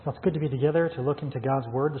Well, it's good to be together to look into God's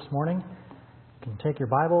Word this morning. You can take your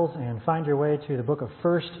Bibles and find your way to the book of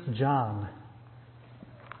 1 John.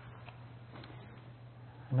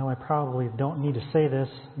 I know I probably don't need to say this,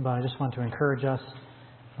 but I just want to encourage us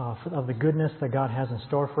of the goodness that God has in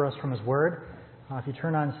store for us from His Word. If you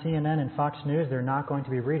turn on CNN and Fox News, they're not going to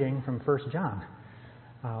be reading from 1 John.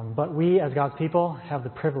 But we, as God's people, have the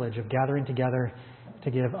privilege of gathering together to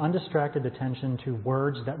give undistracted attention to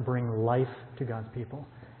words that bring life to God's people.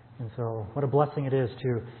 And so what a blessing it is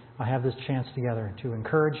to have this chance together to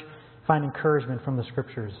find encouragement from the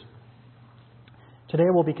Scriptures. Today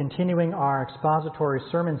we'll be continuing our expository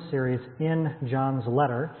sermon series in John's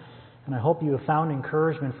letter, and I hope you have found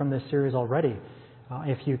encouragement from this series already.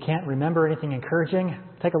 If you can't remember anything encouraging,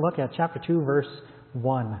 take a look at chapter 2, verse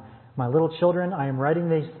 1. My little children, I am writing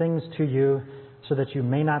these things to you so that you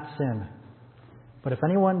may not sin. But if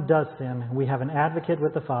anyone does sin, we have an advocate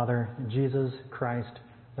with the Father, Jesus Christ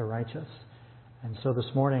the righteous. And so this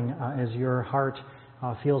morning, as your heart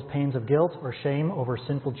feels pains of guilt or shame over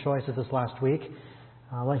sinful choices this last week,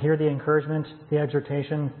 hear the encouragement, the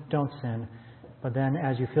exhortation, don't sin. But then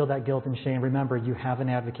as you feel that guilt and shame, remember you have an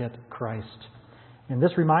advocate, Christ. And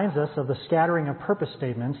this reminds us of the scattering of purpose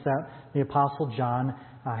statements that the Apostle John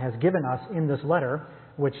has given us in this letter,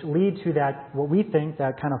 which lead to that, what we think,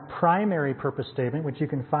 that kind of primary purpose statement, which you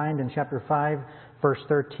can find in chapter 5, verse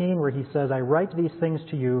 13, where he says, I write these things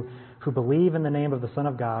to you who believe in the name of the Son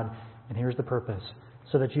of God, and here's the purpose,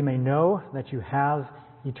 so that you may know that you have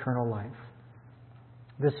eternal life.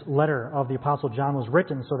 This letter of the Apostle John was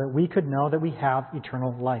written so that we could know that we have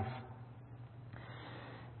eternal life.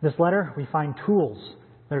 This letter, we find tools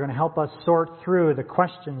that are going to help us sort through the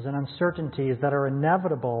questions and uncertainties that are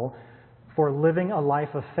inevitable for living a life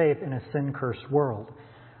of faith in a sin-cursed world.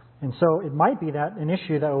 And so it might be that an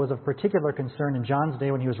issue that was of particular concern in John's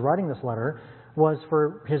day when he was writing this letter was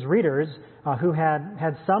for his readers who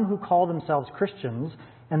had some who called themselves Christians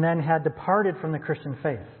and then had departed from the Christian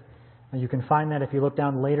faith. And you can find that if you look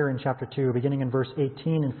down later in chapter 2, beginning in verse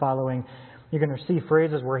 18 and following, you're going to see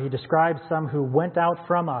phrases where he describes some who went out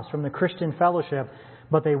from us, from the Christian fellowship,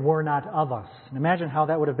 but they were not of us. And imagine how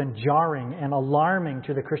that would have been jarring and alarming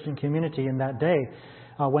to the Christian community in that day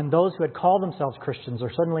when those who had called themselves Christians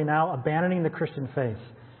are suddenly now abandoning the Christian faith.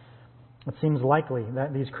 It seems likely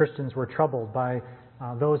that these Christians were troubled by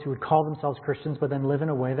those who would call themselves Christians but then live in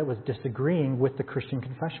a way that was disagreeing with the Christian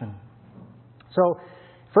confession. So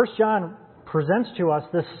 1 John presents to us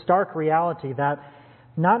this stark reality that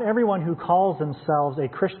not everyone who calls themselves a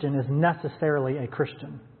Christian is necessarily a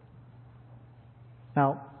Christian.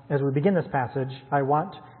 Now, as we begin this passage, I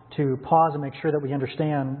want to pause and make sure that we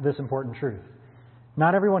understand this important truth.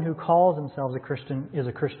 Not everyone who calls themselves a Christian is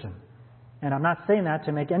a Christian. And I'm not saying that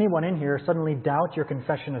to make anyone in here suddenly doubt your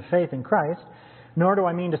confession of faith in Christ, nor do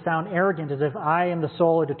I mean to sound arrogant as if I am the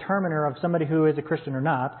sole determiner of somebody who is a Christian or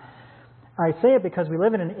not. I say it because we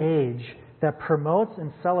live in an age that promotes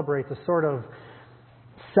and celebrates a sort of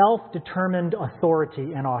self-determined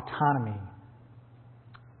authority and autonomy.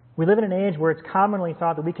 We live in an age where it's commonly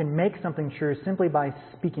thought that we can make something true simply by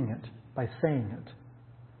speaking it, by saying it.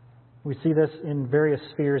 We see this in various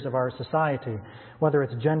spheres of our society, whether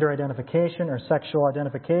it's gender identification or sexual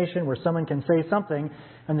identification, where someone can say something,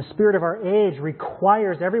 and the spirit of our age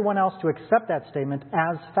requires everyone else to accept that statement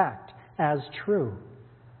as fact, as true.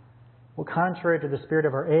 Well, contrary to the spirit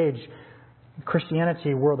of our age, the Christian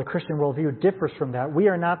worldview differs from that. We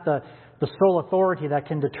are not the sole authority that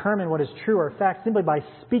can determine what is true or fact simply by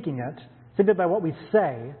speaking it, simply by what we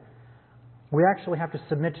say. We actually have to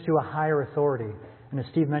submit to a higher authority. And as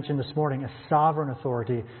Steve mentioned this morning, a sovereign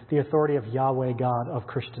authority, the authority of Yahweh God of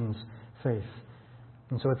Christians' faith.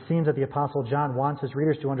 And so it seems that the Apostle John wants his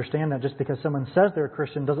readers to understand that just because someone says they're a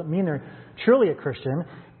Christian doesn't mean they're truly a Christian.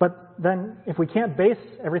 But then if we can't base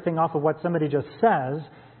everything off of what somebody just says,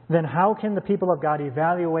 then how can the people of God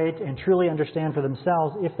evaluate and truly understand for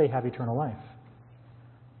themselves if they have eternal life?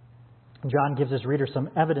 John gives his readers some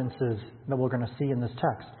evidences that we're going to see in this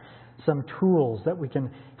text. Some tools that we can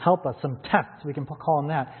help us, some tests, we can call them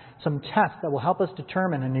that, some tests that will help us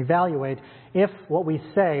determine and evaluate if what we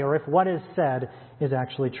say or if what is said is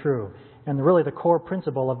actually true. And really the core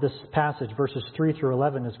principle of this passage, verses 3 through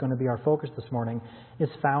 11, is going to be our focus this morning, is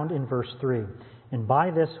found in verse 3. And by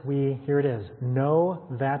this here it is, know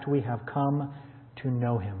that we have come to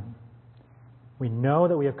know Him. We know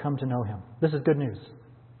that we have come to know Him. This is good news.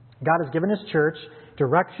 God has given His church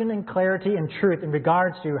direction and clarity and truth in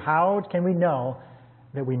regards to how can we know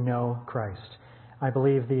that we know Christ. I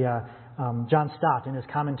believe John Stott in his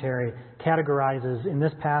commentary categorizes in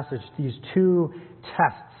this passage these two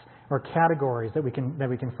tests or categories that we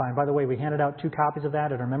can find. By the way, we handed out 2 copies of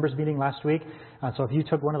that at our members meeting last week. So if you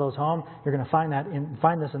took one of those home, you're going to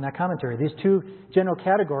find this in that commentary. These 2 general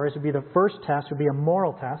categories would be: the first test would be a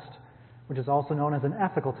moral test, which is also known as an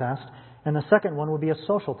ethical test, and the second one would be a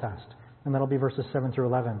social test, and that'll be verses 7 through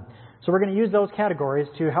 11. So we're going to use those categories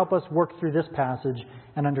to help us work through this passage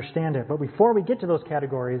and understand it. But before we get to those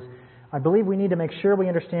categories, I believe we need to make sure we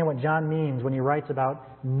understand what John means when he writes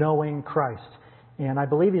about knowing Christ. And I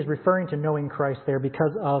believe he's referring to knowing Christ there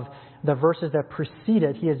because of the verses that precede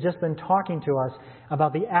it. He has just been talking to us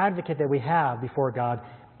about the advocate that we have before God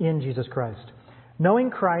in Jesus Christ.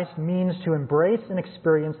 Knowing Christ means to embrace and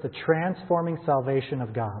experience the transforming salvation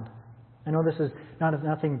of God. I know this is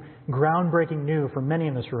nothing groundbreaking new for many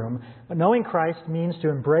in this room, but knowing Christ means to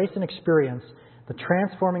embrace and experience the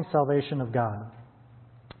transforming salvation of God.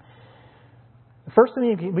 The first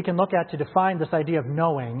thing we can look at to define this idea of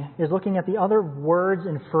knowing is looking at the other words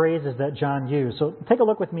and phrases that John used. So take a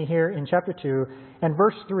look with me here in chapter 2 and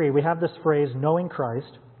verse 3. We have this phrase, knowing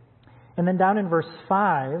Christ. And then down in verse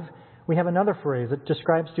 5, we have another phrase that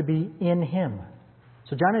describes to be in Him.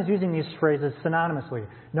 So John is using these phrases synonymously.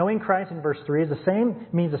 Knowing Christ in verse 3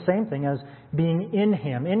 means the same thing as being in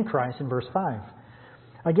Him, in Christ in verse 5.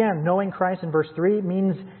 Again, knowing Christ in verse 3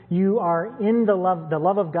 means you are in the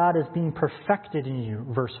love of God is being perfected in you,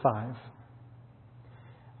 verse 5.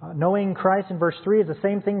 Knowing Christ in verse 3 is the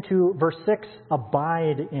same thing to verse 6,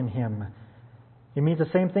 abide in Him. It means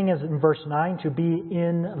the same thing as in verse 9, to be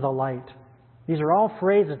in the light. These are all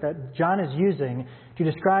phrases that John is using to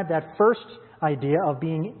describe that first idea of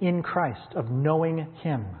being in Christ, of knowing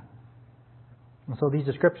Him. And so these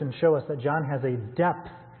descriptions show us that John has a depth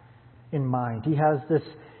in mind. He has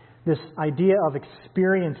this idea of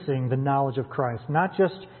experiencing the knowledge of Christ, not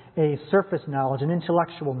just a surface knowledge, an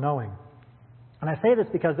intellectual knowing. And I say this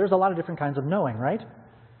because there's a lot of different kinds of knowing, right?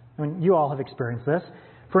 I mean, you all have experienced this.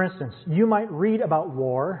 For instance, you might read about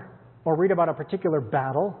war or read about a particular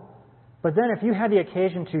battle, but then if you had the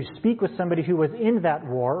occasion to speak with somebody who was in that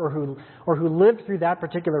war or who lived through that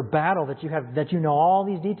particular battle that you know all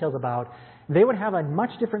these details about, they would have a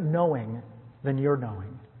much different knowing than your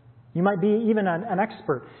knowing. You might be even an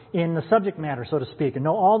expert in the subject matter, so to speak, and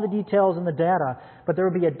know all the details and the data, but there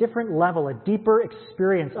would be a different level, a deeper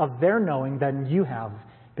experience of their knowing than you have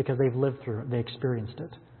because they've lived through it, they experienced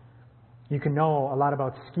it. You can know a lot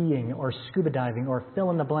about skiing or scuba diving or fill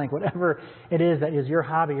in the blank, whatever it is that is your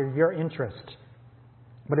hobby or your interest.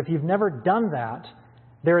 But if you've never done that,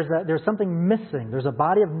 there's something missing. There's a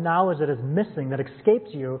body of knowledge that is missing, that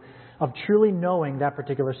escapes you, of truly knowing that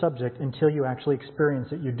particular subject until you actually experience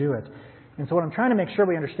it, you do it. And so what I'm trying to make sure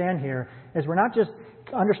we understand here is we're not just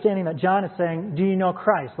understanding that John is saying, do you know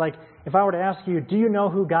Christ? Like, if I were to ask you, do you know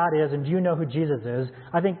who God is and do you know who Jesus is?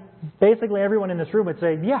 I think basically everyone in this room would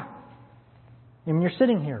say, yeah. I mean, you're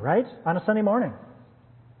sitting here, right? On a Sunday morning.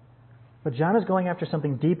 But John is going after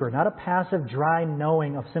something deeper, not a passive, dry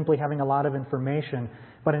knowing of simply having a lot of information,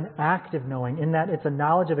 but an active knowing in that it's a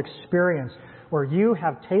knowledge of experience where you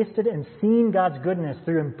have tasted and seen God's goodness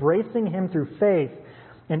through embracing Him through faith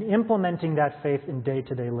and implementing that faith in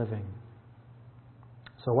day-to-day living.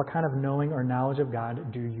 So what kind of knowing or knowledge of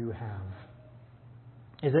God do you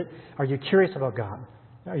have? Are you curious about God?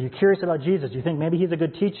 Are you curious about Jesus? Do you think maybe He's a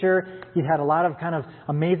good teacher? He had a lot of kind of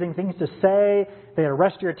amazing things to say. They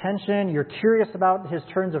arrest your attention. You're curious about His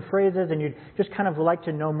turns of phrases, and you'd just kind of like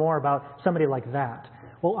to know more about somebody like that.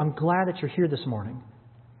 Well, I'm glad that you're here this morning,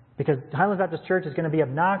 because Highlands Baptist Church is going to be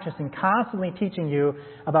obnoxious and constantly teaching you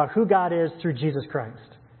about who God is through Jesus Christ.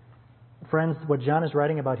 Friends, what John is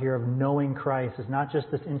writing about here of knowing Christ is not just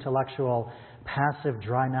this intellectual, passive,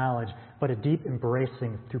 dry knowledge, but a deep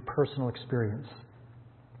embracing through personal experience.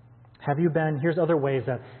 Here's other ways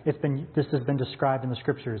that this has been described in the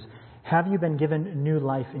Scriptures. Have you been given new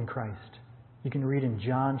life in Christ? You can read in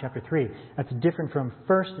John chapter 3. That's different from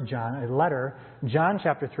 1 John, a letter. John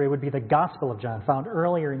chapter 3 would be the Gospel of John, found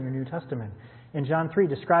earlier in your New Testament. And John 3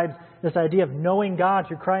 describes this idea of knowing God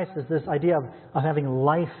through Christ as this idea of having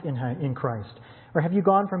life in Christ. Or have you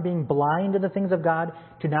gone from being blind to the things of God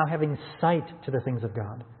to now having sight to the things of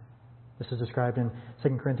God? This is described in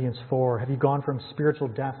 2 Corinthians 4. Have you gone from spiritual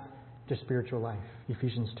death to spiritual life?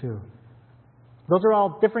 Ephesians 2. Those are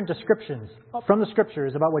all different descriptions from the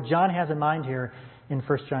Scriptures about what John has in mind here in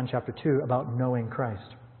 1 John chapter 2 about knowing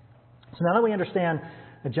Christ. So now that we understand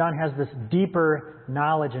that John has this deeper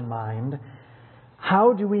knowledge in mind,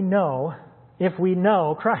 how do we know if we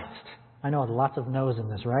know Christ? I know there's lots of no's in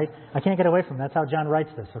this, right? I can't get away from that. That's how John writes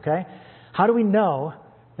this, okay? How do we know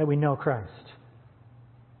that we know Christ?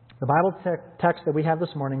 The Bible text that we have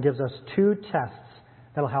this morning gives us two tests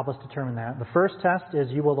that'll help us determine that. The first test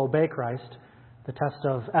is you will obey Christ. The test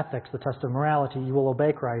of ethics, the test of morality, you will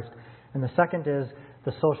obey Christ. And the second is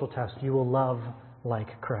the social test. You will love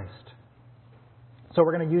like Christ. So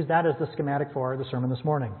we're going to use that as the schematic for the sermon this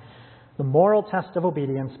morning. The moral test of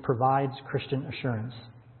obedience provides Christian assurance.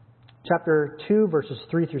 Chapter 2, verses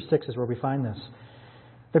 3 through 6 is where we find this.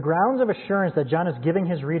 The grounds of assurance that John is giving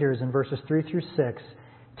his readers in verses 3 through 6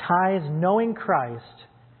 ties knowing Christ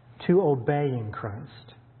to obeying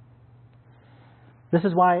Christ. This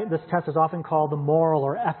is why this test is often called the moral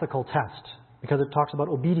or ethical test, because it talks about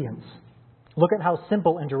obedience. Look at how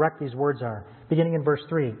simple and direct these words are, beginning in verse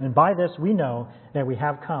 3. And by this we know that we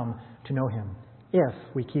have come to know him, if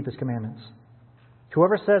we keep his commandments.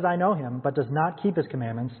 Whoever says, I know him, but does not keep his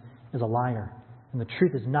commandments, is a liar, and the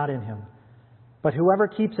truth is not in him. But whoever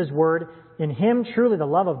keeps his word, in him truly the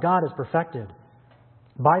love of God is perfected.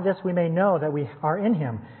 By this we may know that we are in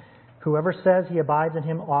him. Whoever says he abides in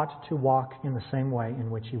him ought to walk in the same way in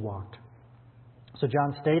which he walked. So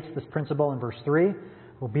John states this principle in verse 3.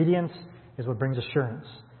 Obedience is what brings assurance.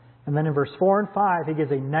 And then in verse 4 and 5, he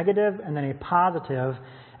gives a negative and then a positive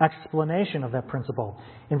explanation of that principle.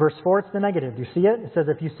 In verse 4, it's the negative. Do you see it? It says,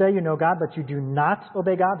 if you say you know God, but you do not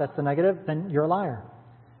obey God, that's the negative, then you're a liar.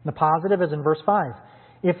 And the positive is in verse 5.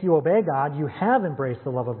 If you obey God, you have embraced the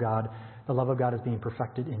love of God. The love of God is being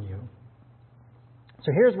perfected in you.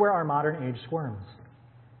 So here's where our modern age squirms.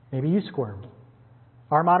 Maybe you squirmed.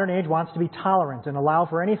 Our modern age wants to be tolerant and allow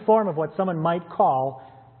for any form of what someone might call,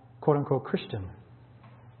 quote-unquote, Christian.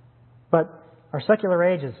 But our secular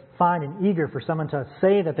age is fine and eager for someone to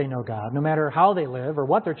say that they know God, no matter how they live or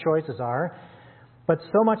what their choices are. But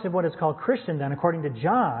so much of what is called Christian, then, according to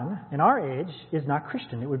John, in our age, is not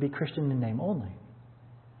Christian. It would be Christian in name only.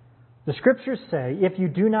 The Scriptures say, if you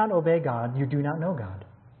do not obey God, you do not know God.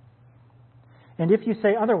 And if you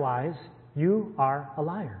say otherwise, you are a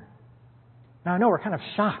liar. Now, I know we're kind of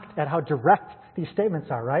shocked at how direct these statements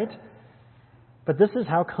are, right? But this is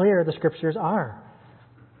how clear the Scriptures are.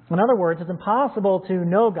 In other words, it's impossible to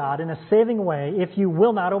know God in a saving way if you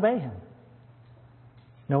will not obey him.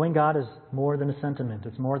 Knowing God is more than a sentiment.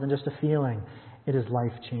 It's more than just a feeling. It is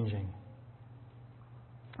life-changing.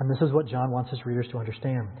 And this is what John wants his readers to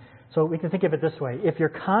understand. So we can think of it this way. If your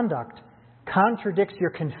conduct contradicts your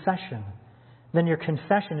confession, then your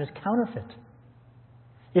confession is counterfeit.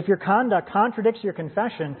 If your conduct contradicts your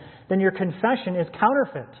confession, then your confession is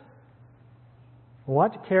counterfeit.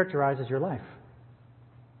 What characterizes your life?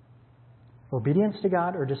 Obedience to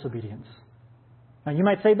God or disobedience? Now you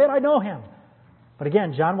might say, but I know him. But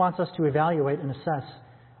again, John wants us to evaluate and assess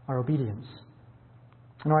our obedience.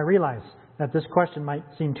 Now I realize that this question might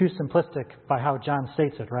seem too simplistic by how John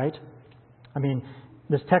states it, right? I mean,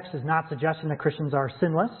 this text is not suggesting that Christians are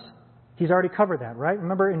sinless. He's already covered that, right?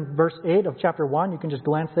 Remember in verse 8 of chapter 1, you can just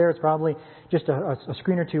glance there. It's probably just a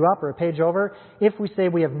screen or two up or a page over. If we say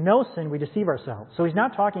we have no sin, we deceive ourselves. So he's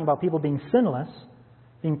not talking about people being sinless,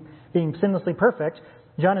 being sinlessly perfect.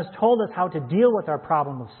 John has told us how to deal with our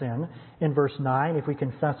problem of sin in verse 9. If we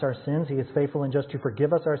confess our sins, he is faithful and just to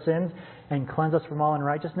forgive us our sins and cleanse us from all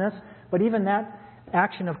unrighteousness. But even that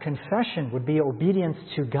action of confession would be obedience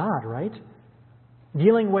to God, right?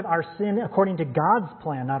 Dealing with our sin according to God's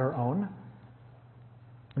plan, not our own.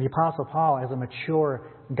 The Apostle Paul, as a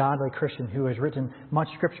mature, godly Christian who has written much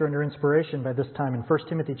Scripture under inspiration by this time, in 1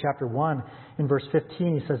 Timothy chapter 1, in verse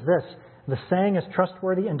 15, he says this, the saying is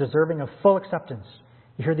trustworthy and deserving of full acceptance.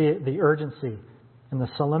 You hear the urgency and the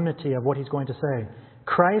solemnity of what he's going to say.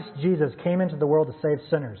 Christ Jesus came into the world to save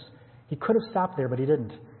sinners. He could have stopped there, but he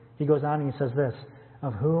didn't. He goes on and he says this,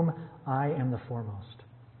 of whom I am the foremost.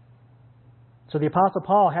 So the Apostle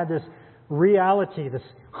Paul had this reality, this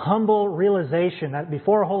humble realization that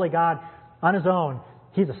before a holy God, on his own,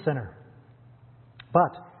 he's a sinner.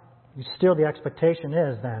 But still the expectation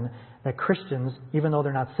is then that Christians, even though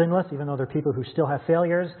they're not sinless, even though they're people who still have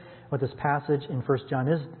failures, what this passage in 1 John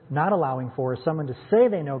is not allowing for is someone to say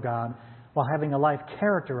they know God while having a life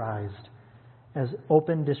characterized as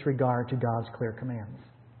open disregard to God's clear commands.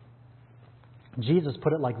 Jesus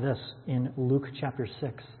put it like this in Luke chapter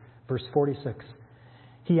 6, verse 46.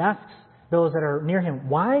 He asks those that are near him,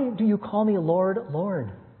 why do you call me Lord,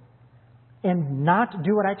 Lord, and not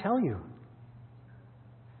do what I tell you?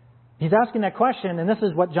 He's asking that question, and this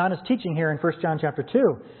is what John is teaching here in 1 John chapter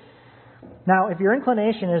 2. Now, if your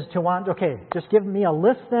inclination is to want, okay, just give me a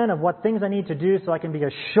list then of what things I need to do so I can be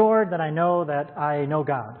assured that I know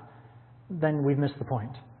God, then we've missed the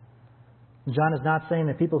point. John is not saying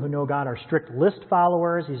that people who know God are strict list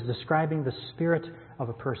followers. He's describing the spirit of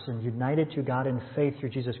a person united to God in faith through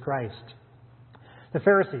Jesus Christ. The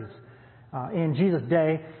Pharisees, in Jesus'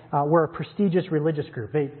 day were a prestigious religious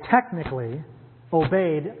group. They technically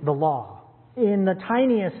obeyed the law. In the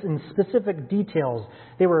tiniest and specific details,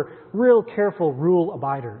 they were real careful rule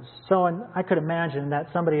abiders. So I could imagine that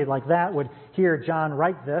somebody like that would hear John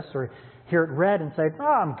write this or hear it read and say, "Oh,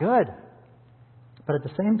 I'm good." But at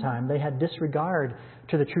the same time, they had disregard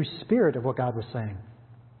to the true spirit of what God was saying.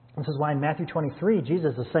 This is why in Matthew 23,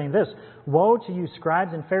 Jesus is saying this, "Woe to you,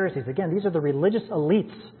 scribes and Pharisees." Again, these are the religious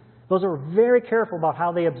elites. Those are very careful about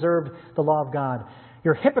how they observed the law of God.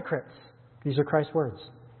 "You're hypocrites." These are Christ's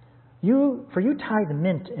words. For you tithe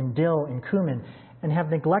mint and dill and cumin and have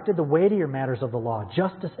neglected the weightier matters of the law,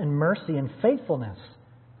 justice and mercy and faithfulness.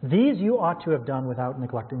 These you ought to have done without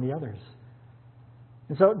neglecting the others.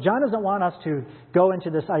 And so John doesn't want us to go into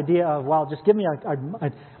this idea of, well, just give me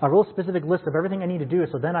a real specific list of everything I need to do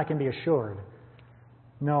so then I can be assured.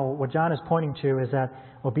 No, what John is pointing to is that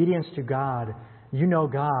obedience to God, you know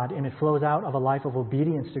God, and it flows out of a life of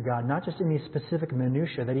obedience to God, not just in these specific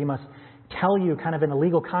minutiae that He must tell you kind of in a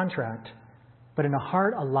legal contract, but in a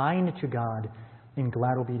heart aligned to God in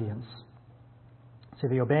glad obedience. So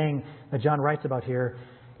the obeying that John writes about here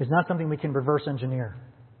is not something we can reverse engineer.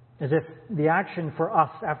 As if the action for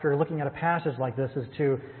us after looking at a passage like this is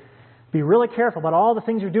to be really careful about all the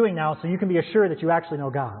things you're doing now so you can be assured that you actually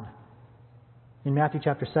know God. In Matthew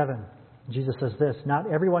chapter 7, Jesus says this, "Not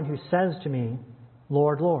everyone who says to me,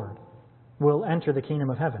 'Lord, Lord,' will enter the kingdom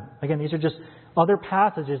of heaven." Again, these are just other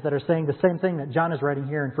passages that are saying the same thing that John is writing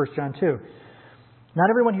here in 1 John 2. "Not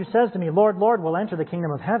everyone who says to me, 'Lord, Lord,' will enter the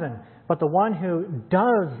kingdom of heaven, but the one who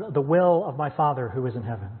does the will of my Father who is in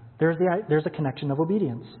heaven." There's a connection of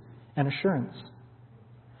obedience and assurance.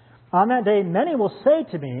 "On that day, many will say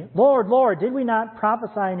to me, 'Lord, Lord, did we not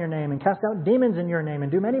prophesy in your name and cast out demons in your name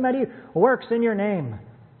and do many, many works in your name?'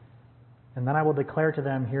 And then I will declare to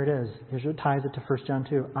them," here it is, here's what ties it to 1 John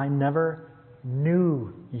 2, "I never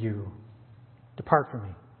knew you. Depart from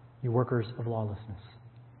me, you workers of lawlessness."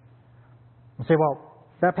 You say, well,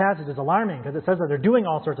 that passage is alarming because it says that they're doing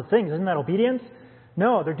all sorts of things. Isn't that obedience?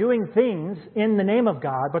 No, they're doing things in the name of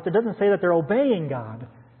God, but it doesn't say that they're obeying God.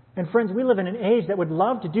 And friends, we live in an age that would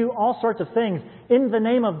love to do all sorts of things in the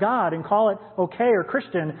name of God and call it okay or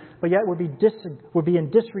Christian, but yet would be in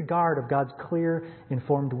disregard of God's clear,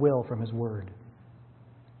 informed will from His Word.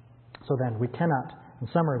 So then, in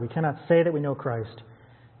summary, we cannot say that we know Christ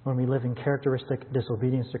when we live in characteristic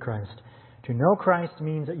disobedience to Christ. To know Christ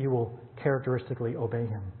means that you will characteristically obey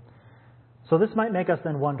Him. So this might make us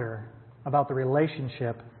then wonder about the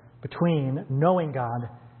relationship between knowing God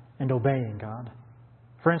and obeying God.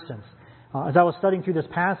 For instance, as I was studying through this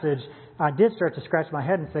passage, I did start to scratch my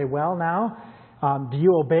head and say, well, now, do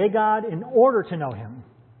you obey God in order to know Him?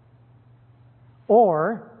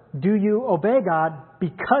 Or do you obey God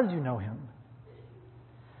because you know Him?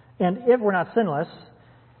 And if we're not sinless,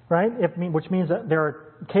 right, which means that there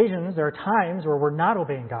are times where we're not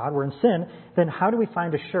obeying God, we're in sin, then how do we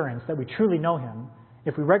find assurance that we truly know Him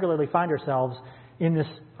if we regularly find ourselves in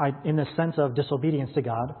this sense of disobedience to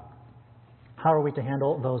God? How are we to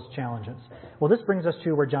handle those challenges? Well, this brings us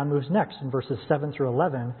to where John moves next in verses 7 through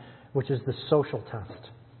 11, which is the social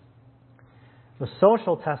test. The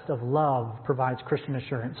social test of love provides Christian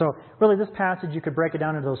assurance. So really this passage, you could break it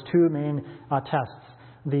down into those two main tests.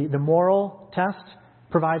 The moral test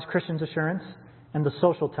provides Christian's assurance, and the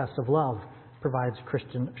social test of love provides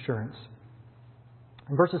Christian assurance.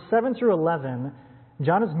 In verses 7 through 11,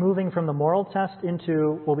 John is moving from the moral test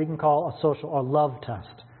into what we can call a love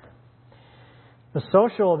test. This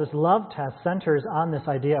love test centers on this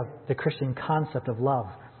idea of the Christian concept of love.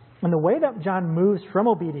 And the way that John moves from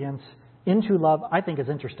obedience into love, I think, is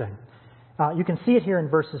interesting. You can see it here in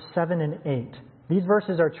verses 7 and 8. These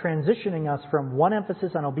verses are transitioning us from one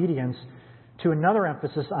emphasis on obedience to another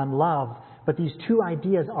emphasis on love, but these two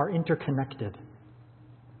ideas are interconnected.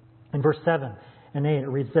 In verse 7 and 8, it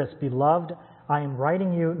reads this, "Beloved, I am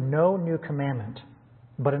writing you no new commandment,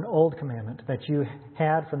 but an old commandment that you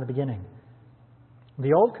had from the beginning.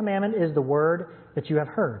 The old commandment is the word that you have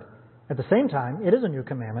heard. At the same time, it is a new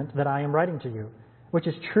commandment that I am writing to you, which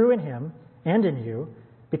is true in Him and in you,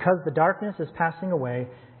 because the darkness is passing away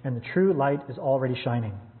and the true light is already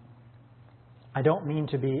shining." I don't mean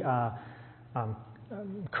to be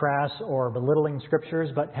crass or belittling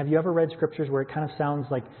scriptures, but have you ever read scriptures where it kind of sounds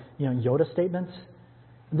like, Yoda statements?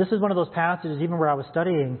 This is one of those passages, even where I was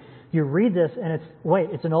studying, you read this and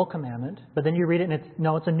it's an old commandment, but then you read it and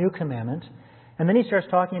it's a new commandment. And then he starts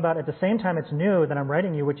talking about, at the same time it's new that I'm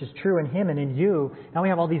writing you, which is true in Him and in you. Now we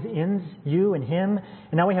have all these ins, you and Him,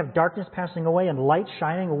 and now we have darkness passing away and light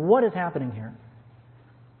shining. What is happening here?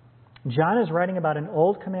 John is writing about an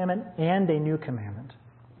old commandment and a new commandment.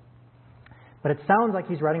 But it sounds like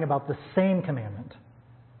he's writing about the same commandment.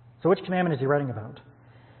 So which commandment is he writing about?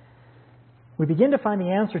 We begin to find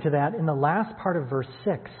the answer to that in the last part of verse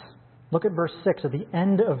 6. Look at verse 6, at the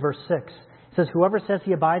end of verse 6. It says, whoever says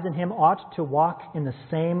he abides in him ought to walk in the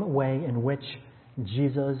same way in which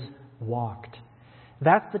Jesus walked.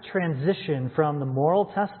 That's the transition from the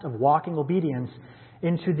moral test of walking obedience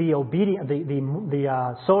into the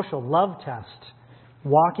social love test,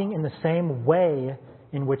 walking in the same way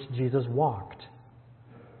in which Jesus walked.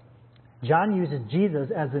 John uses Jesus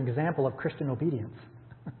as an example of Christian obedience.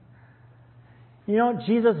 You know,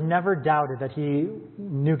 Jesus never doubted that he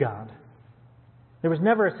knew God. There was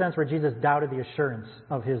never a sense where Jesus doubted the assurance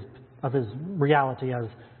of his reality as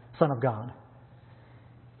Son of God.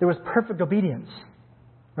 There was perfect obedience,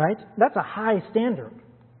 right? That's a high standard.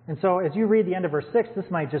 And so as you read the end of verse 6, this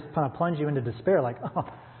might just kind of plunge you into despair, like, oh,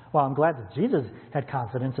 well, I'm glad that Jesus had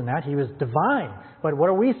confidence in that. He was divine. But what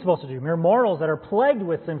are we supposed to do? Mere mortals that are plagued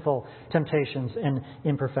with sinful temptations and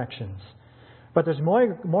imperfections. But there's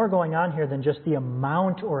more going on here than just the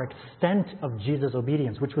amount or extent of Jesus'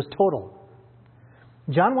 obedience, which was total.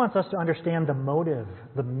 John wants us to understand the motive,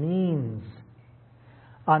 the means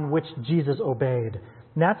on which Jesus obeyed.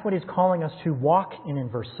 And that's what he's calling us to walk in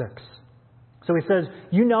verse 6. So he says,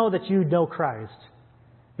 you know that you know Christ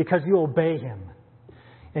because you obey him.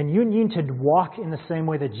 And you need to walk in the same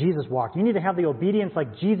way that Jesus walked. You need to have the obedience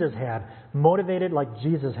like Jesus had, motivated like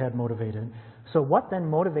Jesus had motivated. So what then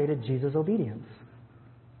motivated Jesus' obedience?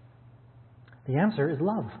 The answer is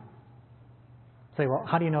love. Say, well,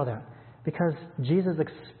 how do you know that? Because Jesus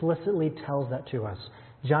explicitly tells that to us.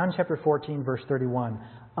 John chapter 14, verse 31.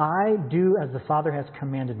 I do as the Father has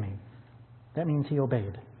commanded me. That means he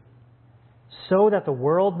obeyed. So that the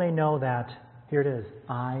world may know that, here it is,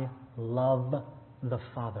 I love the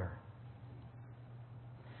Father.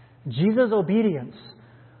 Jesus' obedience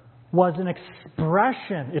was an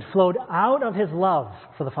expression. It flowed out of his love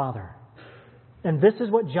for the Father. And this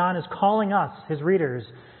is what John is calling us, his readers,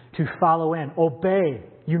 to follow in. Obey.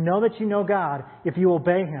 You know that you know God if you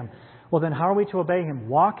obey him. Well, then how are we to obey him?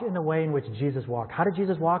 Walk in the way in which Jesus walked. How did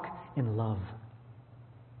Jesus walk? In love.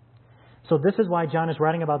 So this is why John is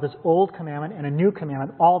writing about this old commandment and a new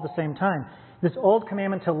commandment all at the same time. This old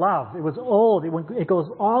commandment to love, it was old. It goes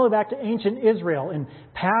all the way back to ancient Israel in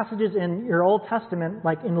passages in your Old Testament,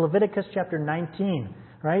 like in Leviticus chapter 19,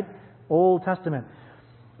 right? Old Testament.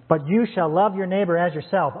 But you shall love your neighbor as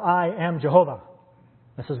yourself. I am Jehovah.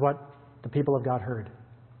 This is what the people of God heard.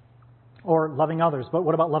 Or loving others. But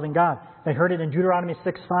what about loving God? They heard it in Deuteronomy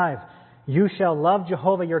 6:5. You shall love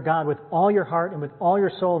Jehovah your God with all your heart and with all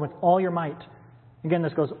your soul and with all your might. Again,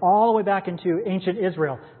 this goes all the way back into ancient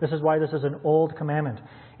Israel. This is why this is an old commandment.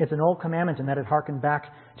 It's an old commandment in that it harkened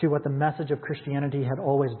back to what the message of Christianity had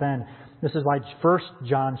always been. This is why 1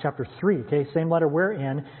 John chapter 3, okay, same letter we're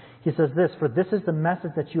in, he says this, for this is the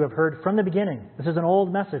message that you have heard from the beginning. This is an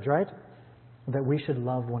old message, right? That we should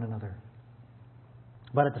love one another.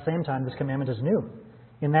 But at the same time, this commandment is new,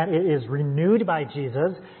 in that it is renewed by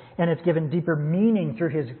Jesus, and it's given deeper meaning through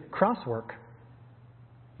his cross work.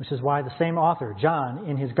 Which is why the same author, John,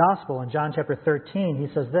 in his Gospel, in John chapter 13,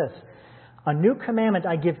 he says this, a new commandment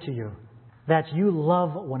I give to you, that you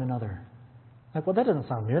love one another. Like, well, that doesn't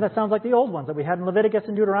sound new. That sounds like the old ones that we had in Leviticus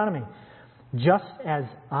and Deuteronomy. Just as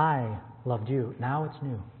I loved you. Now it's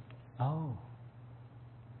new. Oh.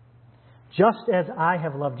 Just as I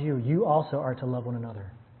have loved you, you also are to love one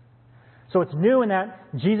another. So it's new in that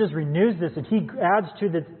Jesus renews this and he adds to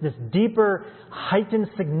this deeper, heightened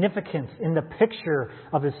significance in the picture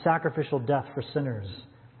of his sacrificial death for sinners.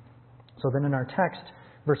 So then in our text,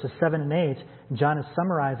 verses 7 and 8, John is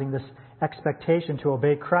summarizing this expectation to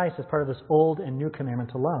obey Christ as part of this old and new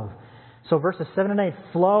commandment to love. So verses 7 and 8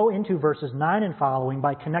 flow into verses 9 and following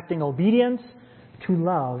by connecting obedience to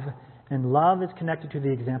love, and love is connected to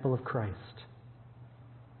the example of Christ.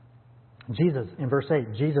 Jesus, in verse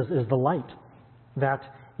 8, Jesus is the light that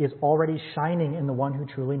is already shining in the one who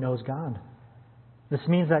truly knows God. This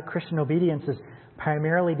means that Christian obedience is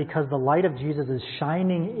primarily because the light of Jesus is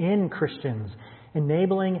shining in Christians,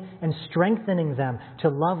 enabling and strengthening them to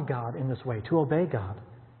love God in this way, to obey God.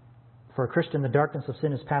 For a Christian, the darkness of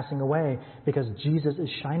sin is passing away because Jesus is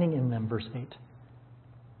shining in them, verse 8.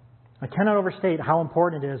 I cannot overstate how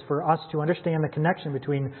important it is for us to understand the connection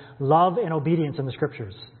between love and obedience in the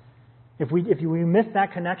Scriptures. If we miss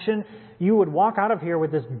that connection, you would walk out of here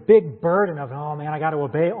with this big burden of, oh man, I got to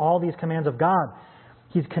obey all these commands of God.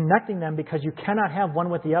 He's connecting them because you cannot have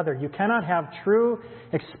one with the other. You cannot have true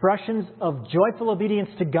expressions of joyful obedience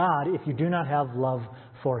to God if you do not have love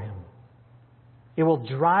for Him. It will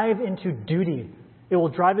drive into duty. It will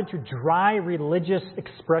drive into dry religious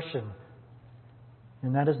expression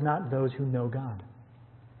and that is not those who know God.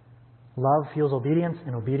 Love fuels obedience,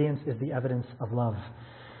 and obedience is the evidence of love.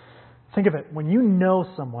 Think of it. When you know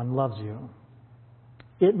someone loves you,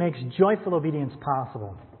 it makes joyful obedience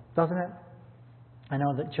possible, doesn't it? I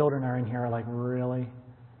know that children are in here like, really?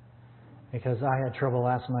 Because I had trouble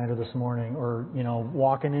last night or this morning, or,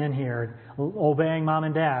 walking in here, obeying mom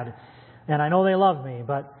and dad. And I know they love me,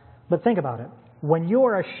 but think about it. When you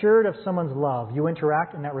are assured of someone's love, you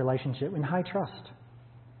interact in that relationship in high trust.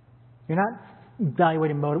 You're not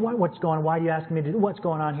evaluating motive. What's going on? Why are you asking me to do what's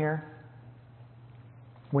going on here?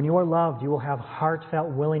 When you are loved, you will have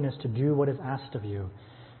heartfelt willingness to do what is asked of you,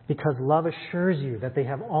 because love assures you that they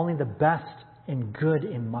have only the best and good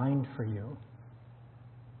in mind for you.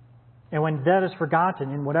 And when that is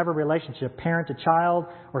forgotten in whatever relationship, parent to child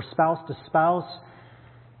or spouse to spouse,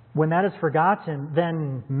 when that is forgotten,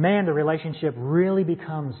 then, man, the relationship really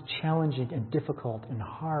becomes challenging and difficult and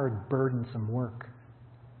hard, burdensome work.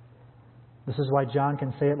 This is why John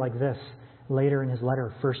can say it like this later in his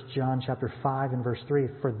letter, 1 John chapter 5 and verse 3.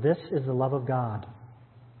 For this is the love of God,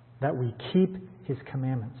 that we keep His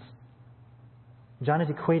commandments. John is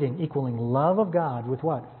equaling love of God with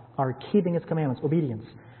what? Our keeping His commandments, obedience.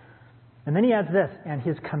 And then he adds this, and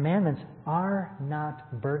His commandments are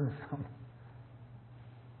not burdensome.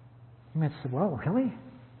 You might say, well, really?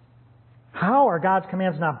 How are God's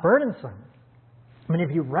commands not burdensome? I mean,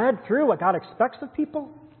 have you read through what God expects of people?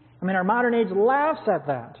 I mean, our modern age laughs at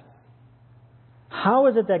that. How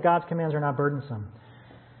is it that God's commands are not burdensome?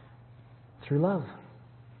 Through love.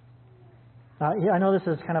 I know this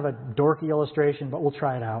is kind of a dorky illustration, but we'll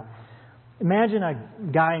try it out. Imagine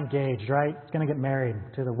a guy engaged, right? He's going to get married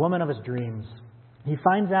to the woman of his dreams. He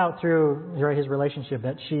finds out through his relationship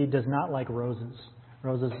that she does not like roses.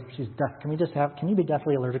 Roses, she's deaf. Can you be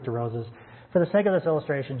deathly allergic to roses? For the sake of this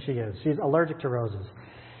illustration, she is. She's allergic to roses.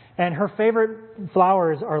 And her favorite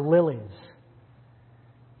flowers are lilies.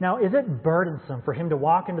 Now, is it burdensome for him to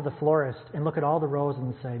walk into the florist and look at all the roses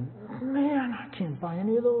and say, man, I can't buy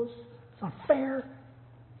any of those. It's not fair.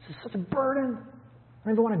 This is such a burden. I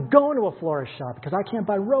don't even want to go into a florist shop because I can't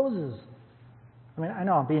buy roses. I mean, I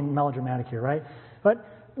know I'm being melodramatic here, right? But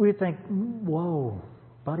we think, whoa,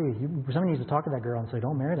 buddy, somebody needs to talk to that girl and say,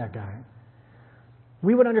 don't marry that guy.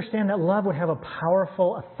 We would understand that love would have a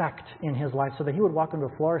powerful effect in his life so that he would walk into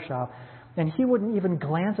a florist shop and he wouldn't even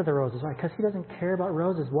glance at the roses. Why? Because he doesn't care about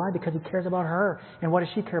roses. Why? Because he cares about her. And what does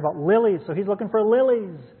she care about? Lilies. So he's looking for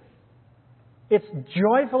lilies. It's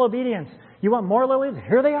joyful obedience. You want more lilies?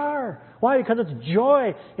 Here they are. Why? Because it's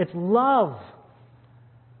joy. It's love.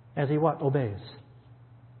 As he what? Obeys.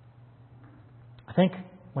 I think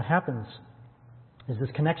what happens is this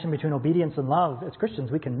connection between obedience and love. As Christians,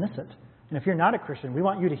 we can miss it. And if you're not a Christian, we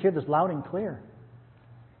want you to hear this loud and clear.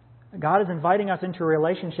 God is inviting us into a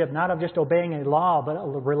relationship not of just obeying a law, but a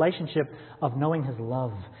relationship of knowing His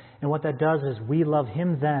love. And what that does is we love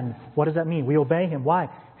Him then. What does that mean? We obey Him. Why?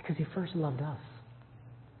 Because He first loved us.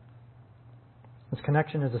 This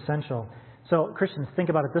connection is essential. So Christians, think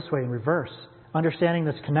about it this way in reverse. Understanding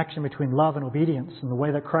this connection between love and obedience and the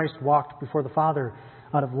way that Christ walked before the Father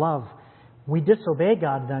out of love. We disobey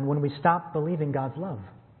God then when we stop believing God's love.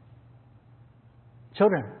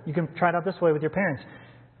 Children, you can try it out this way with your parents.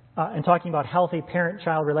 And talking about healthy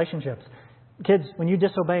parent-child relationships. Kids, when you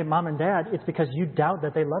disobey mom and dad, it's because you doubt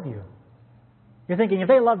that they love you. You're thinking, if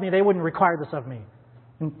they loved me, they wouldn't require this of me.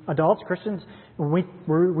 And adults, Christians, when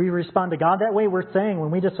we respond to God that way, we're saying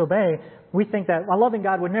when we disobey, we think that a loving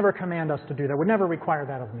God would never command us to do that, would never require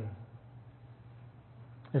that of me.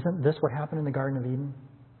 Isn't this what happened in the Garden of Eden?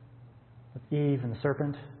 With Eve and the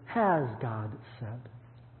serpent? Has God said?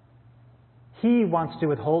 He wants to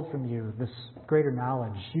withhold from you this greater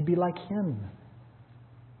knowledge. You'd be like Him.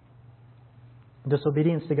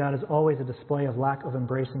 Disobedience to God is always a display of lack of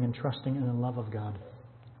embracing and trusting in the love of God.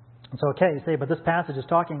 And so, okay, you say, but this passage is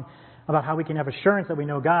talking about how we can have assurance that we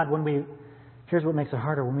know God here's what makes it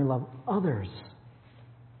harder, when we love others.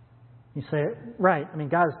 You say, right, I mean,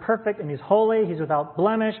 God is perfect and He's holy, He's without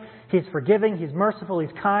blemish, He's forgiving, He's merciful,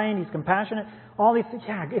 He's kind, He's compassionate. All these things,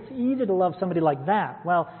 yeah, it's easy to love somebody like that.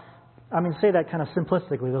 Well, I mean, say that kind of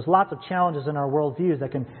simplistically. There's lots of challenges in our worldviews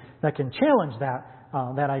that can challenge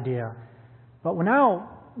that idea. But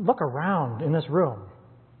now look around in this room.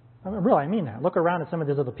 I mean that. Look around at some of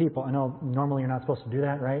these other people. I know normally you're not supposed to do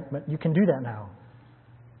that, right? But you can do that now.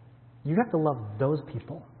 You have to love those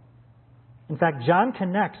people. In fact, John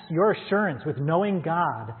connects your assurance with knowing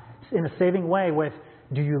God in a saving way with,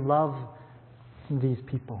 do you love these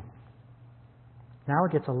people? Now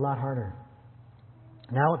it gets a lot harder.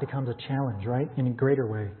 Now it becomes a challenge, right? In a greater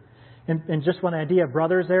way. And just one idea,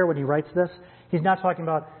 brothers there, when he writes this, he's not talking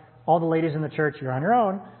about all the ladies in the church, you're on your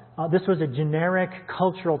own. This was a generic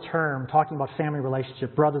cultural term talking about family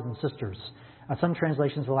relationship, brothers and sisters. Some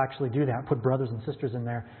translations will actually do that, put brothers and sisters in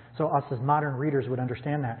there, so us as modern readers would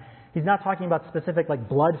understand that. He's not talking about specific like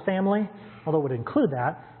blood family, although it would include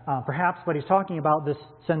that, perhaps, but he's talking about this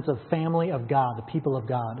sense of family of God, the people of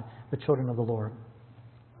God, the children of the Lord.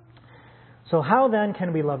 So how then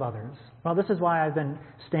can we love others? Well, this is why I've been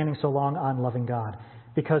standing so long on loving God.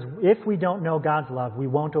 Because if we don't know God's love, we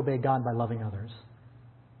won't obey God by loving others.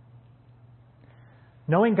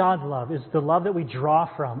 Knowing God's love is the love that we draw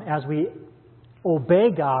from as we obey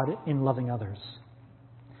God in loving others.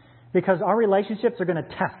 Because our relationships are going to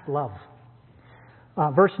test love.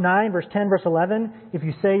 Verse 9, verse 10, verse 11, if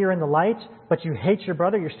you say you're in the light, but you hate your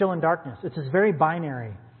brother, you're still in darkness. It's just very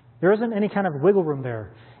binary. There isn't any kind of wiggle room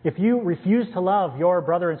there. If you refuse to love your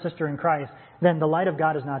brother and sister in Christ, then the light of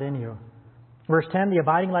God is not in you. Verse 10, the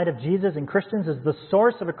abiding light of Jesus in Christians is the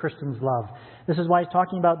source of a Christian's love. This is why he's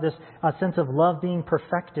talking about this sense of love being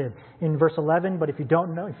perfected. In verse 11, but if you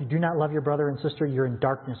do not love your brother and sister, you're in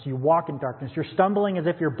darkness. You walk in darkness. You're stumbling as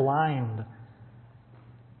if you're blind.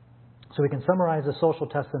 So we can summarize the social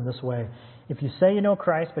test in this way. If you say you know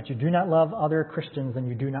Christ, but you do not love other Christians, then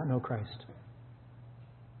you do not know Christ.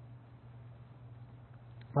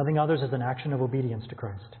 Loving others is an action of obedience to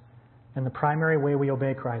Christ. And the primary way we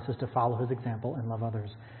obey Christ is to follow His example and love others.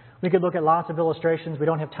 We could look at lots of illustrations. We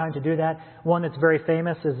don't have time to do that. One that's very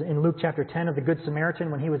famous is in Luke chapter 10 of the Good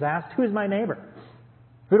Samaritan when he was asked, who is my neighbor?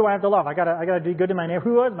 Who do I have to love? I gotta do good to my neighbor.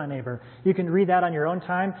 Who was my neighbor? You can read that on your own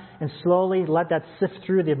time and slowly let that sift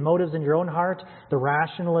through the motives in your own heart, the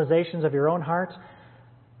rationalizations of your own heart.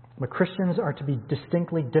 But Christians are to be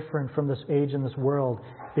distinctly different from this age and this world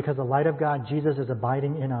because the light of God, Jesus, is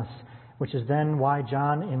abiding in us, which is then why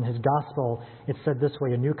John, in his gospel, it said this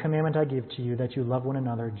way, a new commandment I give to you, that you love one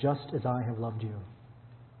another just as I have loved you.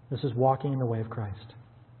 This is walking in the way of Christ.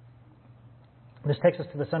 This takes us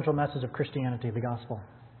to the central message of Christianity, the gospel.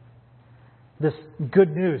 This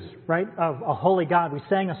good news, right, of a holy God. We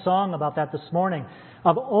sang a song about that this morning,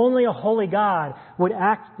 of only a holy God would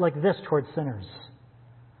act like this towards sinners.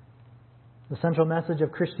 The central message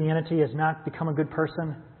of Christianity is not become a good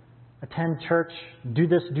person, attend church, do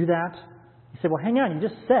this, do that. You say, well, hang on, you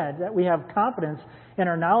just said that we have confidence in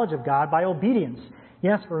our knowledge of God by obedience.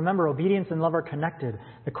 Yes, but remember, obedience and love are connected.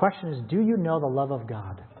 The question is, do you know the love of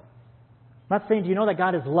God? I'm not saying, do you know that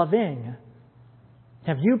God is loving?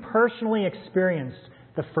 Have you personally experienced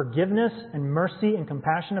the forgiveness and mercy and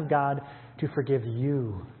compassion of God to forgive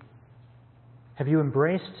you? Have you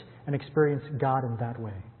embraced and experienced God in that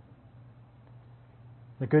way?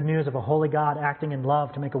 The good news of a holy God acting in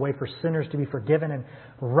love to make a way for sinners to be forgiven and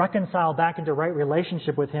reconciled back into right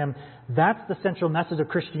relationship with Him, that's the central message of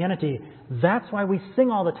Christianity. That's why we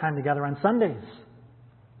sing all the time together on Sundays.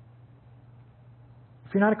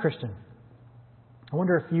 If you're not a Christian, I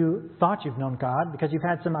wonder if you thought you've known God because you've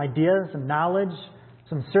had some ideas, some knowledge,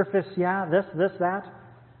 some surface, this, that.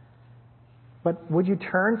 But would you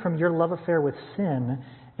turn from your love affair with sin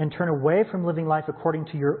and turn away from living life according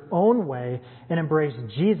to your own way and embrace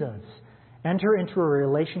Jesus? Enter into a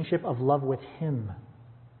relationship of love with Him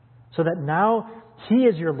so that now He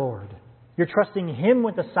is your Lord. You're trusting Him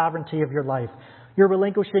with the sovereignty of your life. You're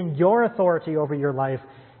relinquishing your authority over your life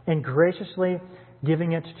and graciously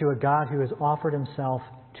giving it to a God who has offered Himself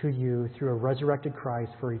to you through a resurrected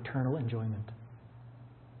Christ for eternal enjoyment.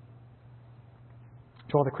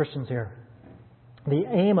 To all the Christians here, the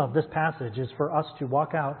aim of this passage is for us to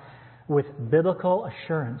walk out with biblical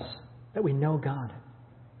assurance that we know God,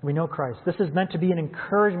 we know Christ. This is meant to be an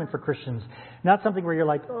encouragement for Christians, not something where you're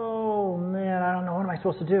like, oh man, I don't know, what am I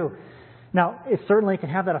supposed to do? Now, it certainly can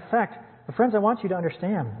have that effect. But friends, I want you to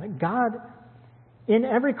understand that God, in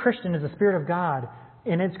every Christian, is the Spirit of God,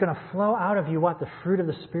 and it's going to flow out of you what? The fruit of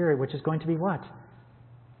the Spirit, which is going to be what?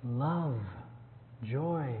 Love,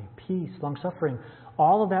 joy, peace, long-suffering.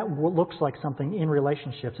 All of that looks like something in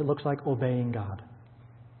relationships. It looks like obeying God.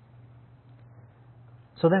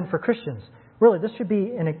 So then for Christians, really this should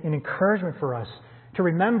be an encouragement for us to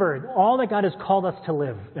remember all that God has called us to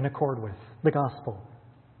live in accord with, the gospel.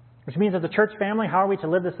 Which means as a church family, how are we to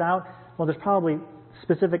live this out? Well, there's probably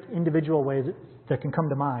specific individual ways that can come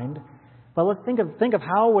to mind. But let's think of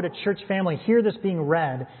how would a church family hear this being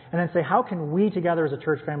read and then say, how can we together as a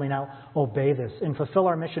church family now obey this and fulfill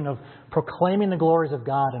our mission of proclaiming the glories of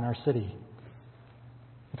God in our city?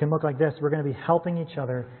 It can look like this. We're going to be helping each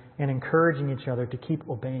other and encouraging each other to keep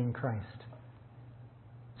obeying Christ.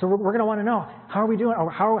 So we're going to want to know, how are we doing? Or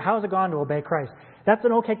how has it gone to obey Christ? That's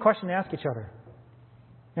an okay question to ask each other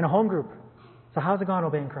in a home group. So how's it gone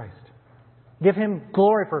obeying Christ? Give Him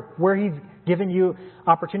glory for where He's given you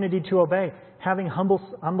opportunity to obey, having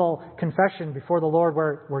humble confession before the Lord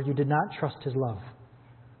where you did not trust His love.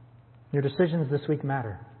 Your decisions this week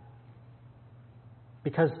matter.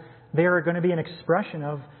 Because they are going to be an expression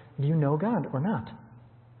of, do you know God or not?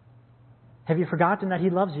 Have you forgotten that He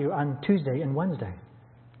loves you on Tuesday and Wednesday?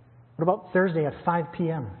 What about Thursday at 5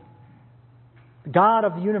 p.m.? The God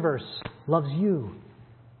of the universe loves you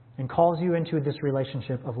and calls you into this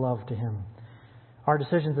relationship of love to Him. Our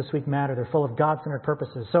decisions this week matter. They're full of God-centered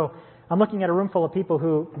purposes. So I'm looking at a room full of people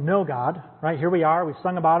who know God, right? Here we are. We've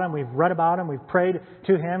sung about Him. We've read about Him. We've prayed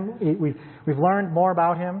to Him. We've learned more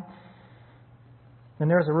about Him. And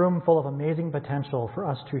there's a room full of amazing potential for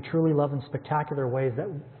us to truly love in spectacular ways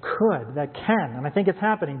that can, and I think it's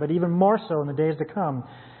happening, but even more so in the days to come.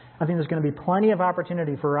 I think there's going to be plenty of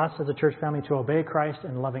opportunity for us as a church family to obey Christ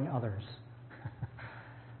and loving others.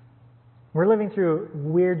 We're living through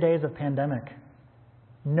weird days of pandemic.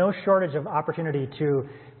 No shortage of opportunity to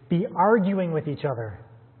be arguing with each other.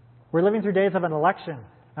 We're living through days of an election.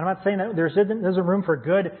 And I'm not saying that there's a room for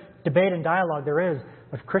good debate and dialogue. There is.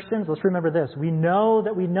 But Christians, let's remember this. We know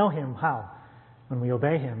that we know Him. How? When we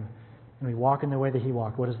obey Him and we walk in the way that He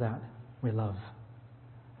walked. What is that? We love.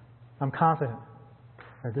 I'm confident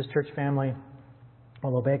that this church family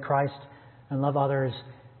will obey Christ and love others.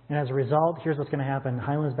 And as a result, here's what's going to happen.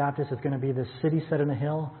 Highlands Baptist is going to be this city set in a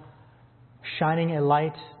hill, shining a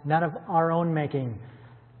light, not of our own making,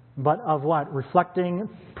 but of what? Reflecting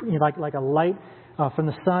like a light from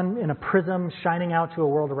the sun in a prism shining out to a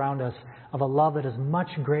world around us of a love that is much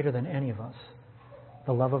greater than any of us.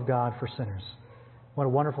 The love of God for sinners. What a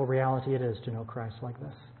wonderful reality it is to know Christ like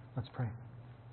this. Let's pray.